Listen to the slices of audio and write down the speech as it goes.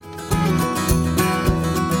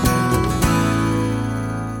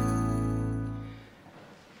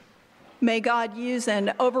May God use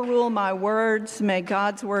and overrule my words. May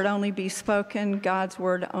God's word only be spoken, God's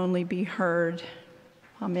word only be heard.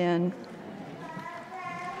 Amen.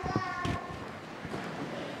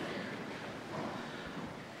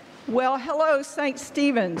 Well, hello, St.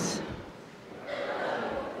 Stephen's.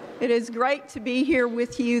 It is great to be here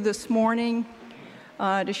with you this morning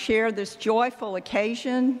to share this joyful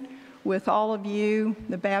occasion with all of you,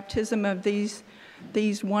 the baptism of these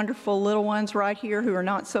wonderful little ones right here who are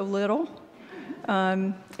not so little.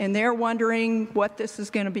 And they're wondering what this is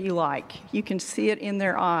going to be like. You can see it in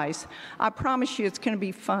their eyes. I promise you it's going to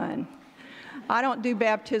be fun. I don't do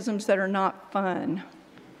baptisms that are not fun,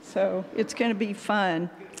 so it's going to be fun.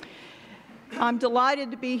 I'm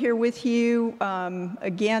delighted to be here with you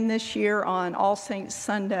again this year on All Saints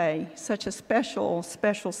Sunday, such a special,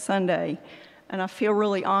 special Sunday, and I feel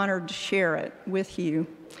really honored to share it with you.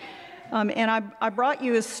 And I brought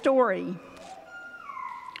you a story.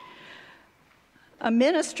 A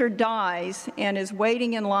minister dies and is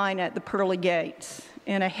waiting in line at the pearly gates,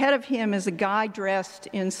 and ahead of him is a guy dressed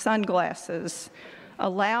in sunglasses, a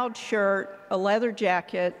loud shirt, a leather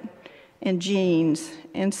jacket, and jeans.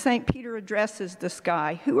 And St. Peter addresses this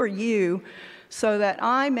guy, "Who are you, so that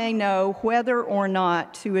I may know whether or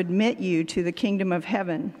not to admit you to the kingdom of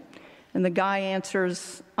heaven?" And the guy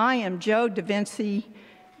answers, "I am Joe Da Vinci,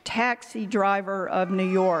 taxi driver of New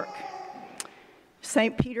York."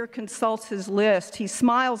 St. Peter consults his list. He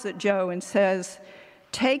smiles at Joe and says,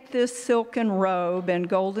 "Take this silken robe and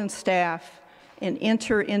golden staff and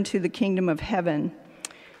enter into the kingdom of heaven."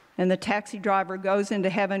 And the taxi driver goes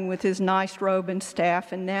into heaven with his nice robe and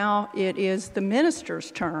staff, and now it is the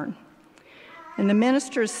minister's turn. And the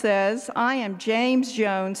minister says, "I am James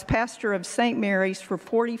Jones, pastor of St. Mary's for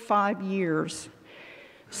 45 years.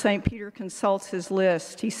 St. Peter consults his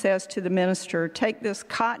list. He says to the minister, "Take this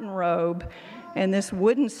cotton robe and this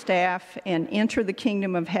wooden staff and enter the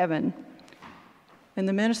kingdom of heaven." And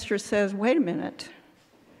the minister says, "Wait a minute.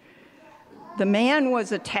 The man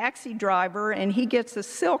was a taxi driver and he gets a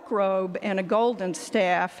silk robe and a golden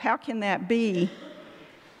staff. How can that be?"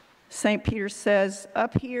 St. Peter says,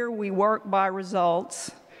 "Up here we work by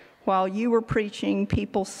results. While you were preaching,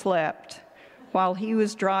 people slept. While he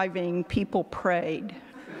was driving, people prayed."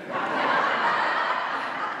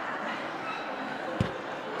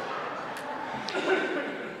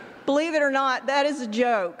 Believe it or not, that is a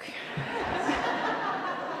joke.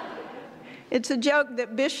 It's a joke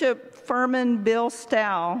that Bishop Furman Bill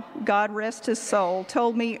Stow, God rest his soul,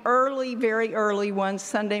 told me early, very early one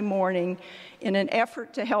Sunday morning in an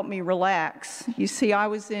effort to help me relax. You see, I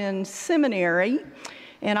was in seminary,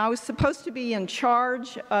 and I was supposed to be in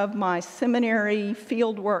charge of my seminary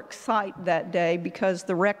fieldwork site that day because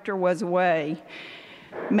the rector was away.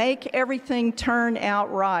 Make everything turn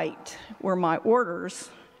out right were my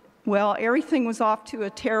orders. Well, everything was off to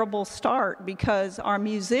a terrible start because our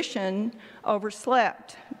musician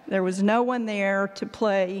overslept. There was no one there to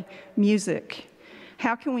play music.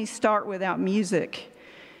 How can we start without music?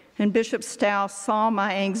 And Bishop Stow saw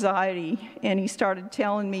my anxiety, and he started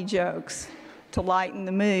telling me jokes to lighten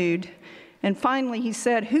the mood. And finally he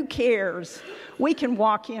said, "Who cares? We can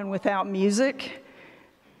walk in without music."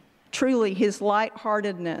 Truly, his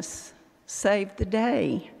lightheartedness saved the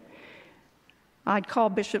day. I'd call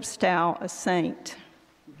Bishop Stow a saint.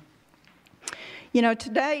 You know,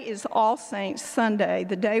 today is All Saints Sunday,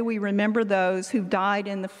 the day we remember those who died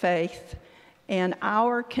in the faith and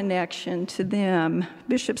our connection to them.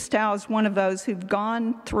 Bishop Stow is one of those who've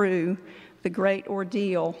gone through the great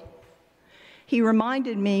ordeal. He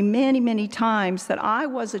reminded me many, many times that I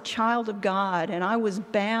was a child of God and I was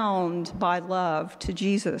bound by love to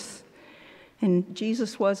Jesus. And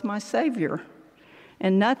Jesus was my Savior.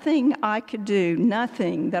 And nothing that I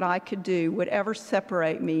could do would ever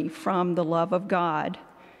separate me from the love of God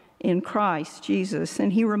in Christ Jesus.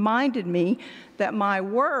 And he reminded me that my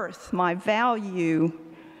worth, my value,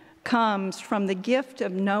 comes from the gift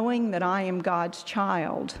of knowing that I am God's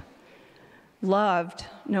child, loved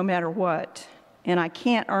no matter what. And I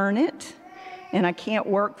can't earn it, and I can't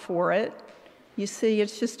work for it. You see,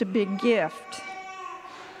 it's just a big gift.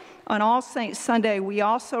 On All Saints Sunday, we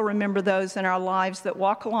also remember those in our lives that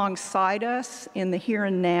walk alongside us in the here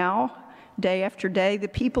and now, day after day, the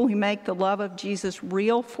people who make the love of Jesus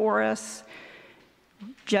real for us,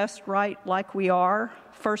 just right like we are.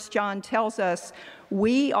 1 John tells us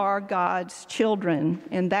we are God's children,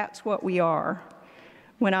 and that's what we are.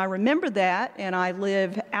 When I remember that and I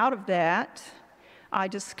live out of that, I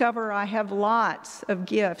discover I have lots of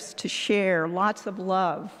gifts to share, lots of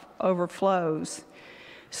love overflows.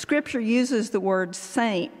 Scripture uses the word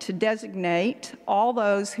saint to designate all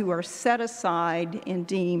those who are set aside and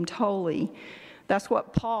deemed holy. That's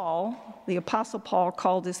what Paul, the Apostle Paul,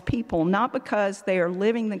 called his people, not because they are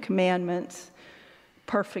living the commandments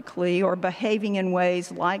perfectly or behaving in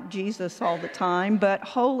ways like Jesus all the time, but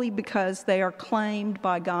holy because they are claimed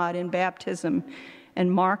by God in baptism and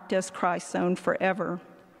marked as Christ's own forever.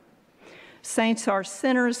 Saints are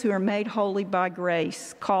sinners who are made holy by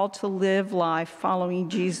grace, called to live life following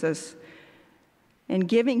Jesus and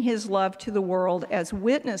giving his love to the world as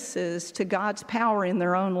witnesses to God's power in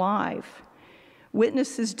their own life.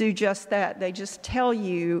 Witnesses do just that. They just tell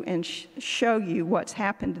you and show you what's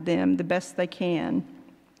happened to them the best they can.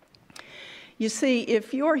 You see,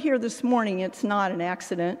 if you're here this morning, it's not an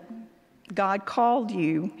accident. God called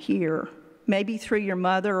you here, maybe through your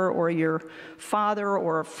mother or your father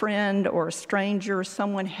or a friend or a stranger.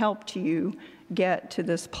 Someone helped you get to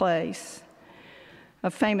this place.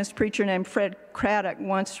 A famous preacher named Fred Craddock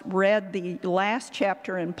once read the last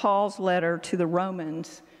chapter in Paul's letter to the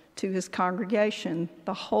Romans to his congregation,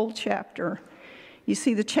 the whole chapter. You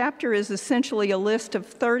see, the chapter is essentially a list of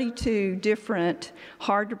 32 different,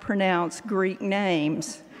 hard-to-pronounce Greek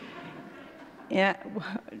names. And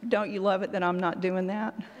don't you love it that I'm not doing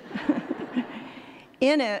that?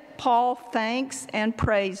 In it, Paul thanks and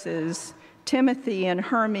praises Timothy and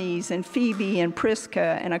Hermes and Phoebe and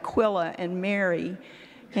Prisca and Aquila and Mary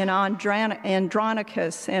and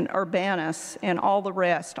Andronicus and Urbanus and all the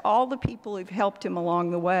rest, all the people who've helped him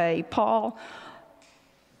along the way. Paul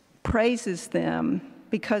praises them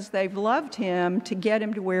because they've loved him to get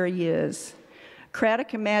him to where he is.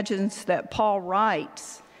 Craddock imagines that Paul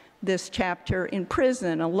writes this chapter in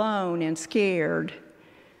prison, alone and scared,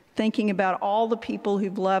 thinking about all the people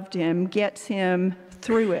who've loved him gets him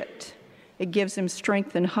through it. It gives him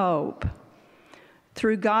strength and hope.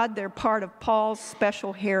 Through God, they're part of Paul's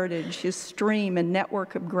special heritage, his stream and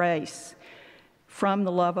network of grace from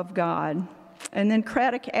the love of God. And then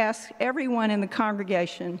Craddock asks everyone in the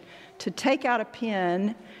congregation to take out a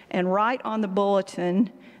pen and write on the bulletin,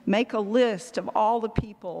 make a list of all the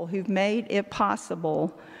people who've made it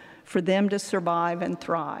possible for them to survive and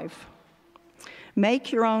thrive.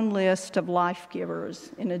 Make your own list of life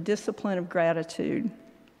givers in a discipline of gratitude.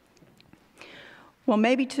 Well,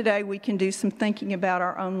 maybe today we can do some thinking about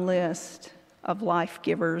our own list of life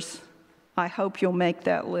givers. I hope you'll make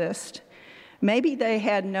that list. Maybe they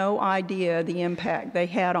had no idea the impact they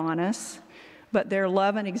had on us, but their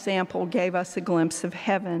love and example gave us a glimpse of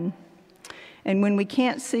heaven. And when we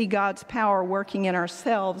can't see God's power working in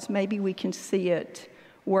ourselves, maybe we can see it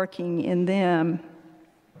working in them.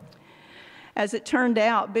 As it turned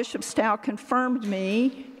out, Bishop Stow confirmed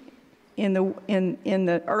me in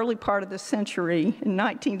the early part of the century, in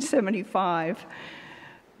 1975.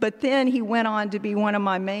 But then he went on to be one of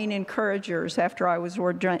my main encouragers after I was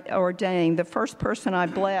ordained, the first person I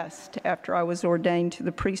blessed after I was ordained to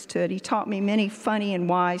the priesthood. He taught me many funny and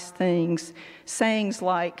wise things, sayings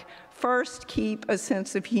like, first, keep a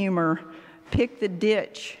sense of humor. Pick the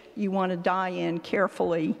ditch you want to die in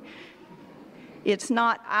carefully. It's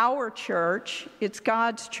not our church, it's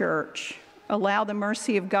God's church. Allow the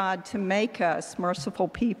mercy of God to make us merciful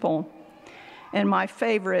people. And my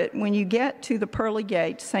favorite, when you get to the pearly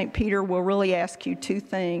gates, St. Peter will really ask you two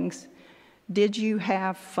things. Did you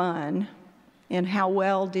have fun? And how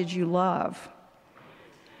well did you love?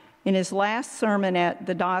 In his last sermon at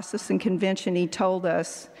the diocesan convention, he told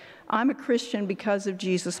us, I'm a Christian because of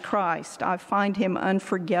Jesus Christ. I find him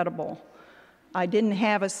unforgettable. I didn't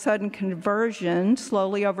have a sudden conversion.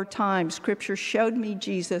 Slowly over time, Scripture showed me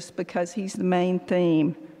Jesus because he's the main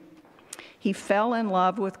theme. He fell in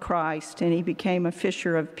love with Christ, and he became a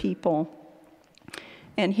fisher of people.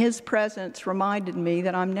 And his presence reminded me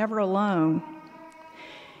that I'm never alone.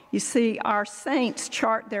 You see, our saints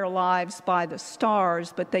chart their lives by the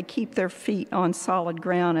stars, but they keep their feet on solid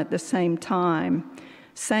ground at the same time.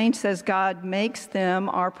 Saints, as God makes them,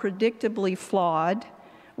 are predictably flawed,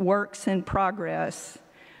 works in progress.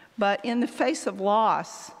 But in the face of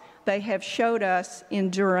loss, they have showed us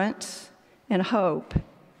endurance and hope.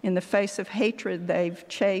 In the face of hatred, they've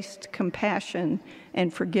chased compassion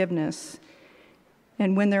and forgiveness.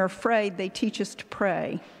 And when they're afraid, they teach us to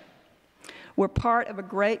pray. We're part of a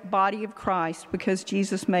great body of Christ because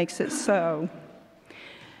Jesus makes it so.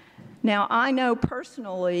 Now, I know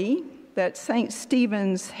personally that St.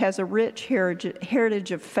 Stephen's has a rich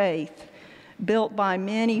heritage of faith built by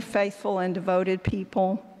many faithful and devoted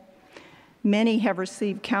people. Many have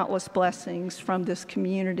received countless blessings from this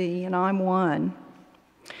community, and I'm one.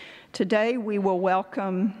 Today we will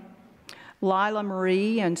welcome Lila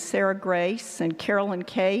Marie and Sarah Grace and Carolyn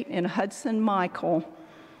Kate and Hudson Michael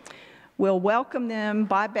We'll welcome them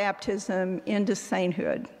by baptism into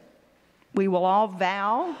sainthood. We will all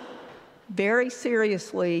vow very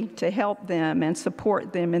seriously to help them and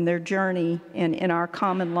support them in their journey and in our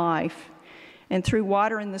common life. And through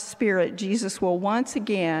water and the Spirit, Jesus will once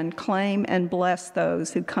again claim and bless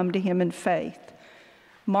those who come to him in faith,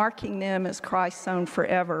 marking them as Christ's own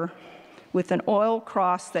forever with an oil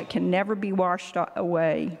cross that can never be washed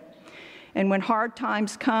away. And when hard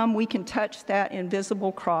times come, we can touch that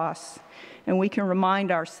invisible cross and we can remind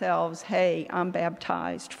ourselves, hey, I'm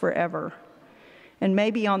baptized forever. And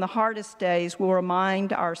maybe on the hardest days, we'll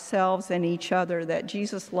remind ourselves and each other that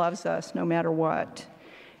Jesus loves us no matter what.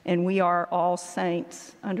 And we are all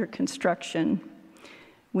saints under construction.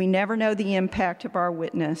 We never know the impact of our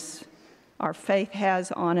witness our faith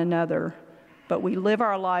has on another, but we live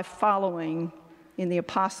our life following in the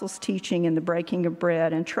apostles' teaching and the breaking of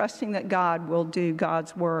bread and trusting that God will do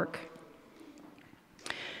God's work.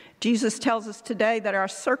 Jesus tells us today that our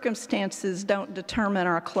circumstances don't determine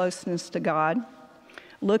our closeness to God.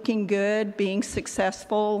 Looking good, being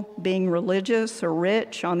successful, being religious or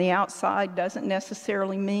rich on the outside doesn't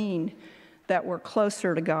necessarily mean that we're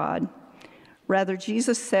closer to God. Rather,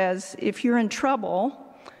 Jesus says, if you're in trouble,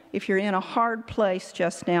 if you're in a hard place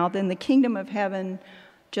just now, then the kingdom of heaven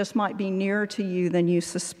just might be nearer to you than you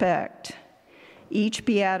suspect. Each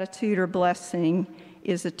beatitude or blessing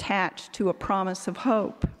is attached to a promise of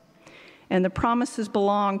hope. And the promises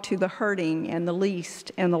belong to the hurting and the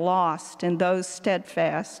least and the lost and those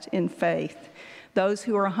steadfast in faith, those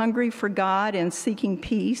who are hungry for God and seeking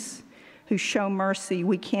peace, who show mercy.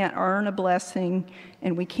 We can't earn a blessing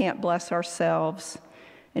and we can't bless ourselves.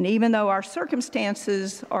 And even though our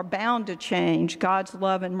circumstances are bound to change, God's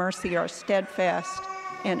love and mercy are steadfast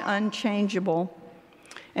and unchangeable.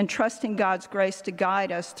 And trusting God's grace to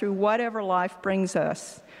guide us through whatever life brings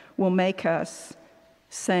us will make us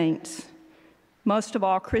saints. Most of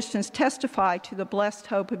all, Christians testify to the blessed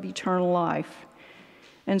hope of eternal life.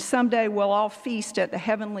 And someday we'll all feast at the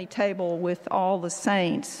heavenly table with all the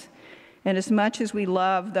saints. And as much as we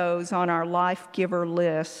love those on our life giver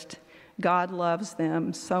list, God loves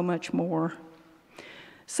them so much more.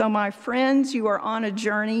 So my friends, you are on a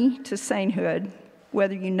journey to sainthood.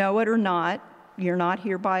 Whether you know it or not, you're not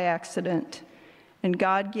here by accident. And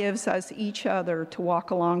God gives us each other to walk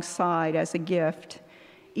alongside as a gift.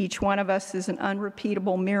 Each one of us is an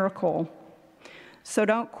unrepeatable miracle. So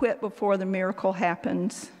don't quit before the miracle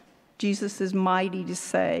happens. Jesus is mighty to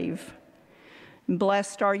save. And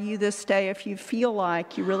blessed are you this day if you feel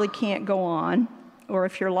like you really can't go on, or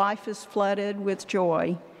if your life is flooded with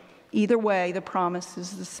joy. Either way, the promise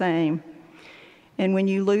is the same. And when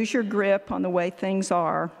you lose your grip on the way things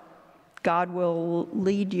are, God will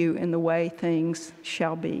lead you in the way things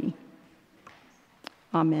shall be.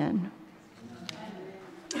 Amen.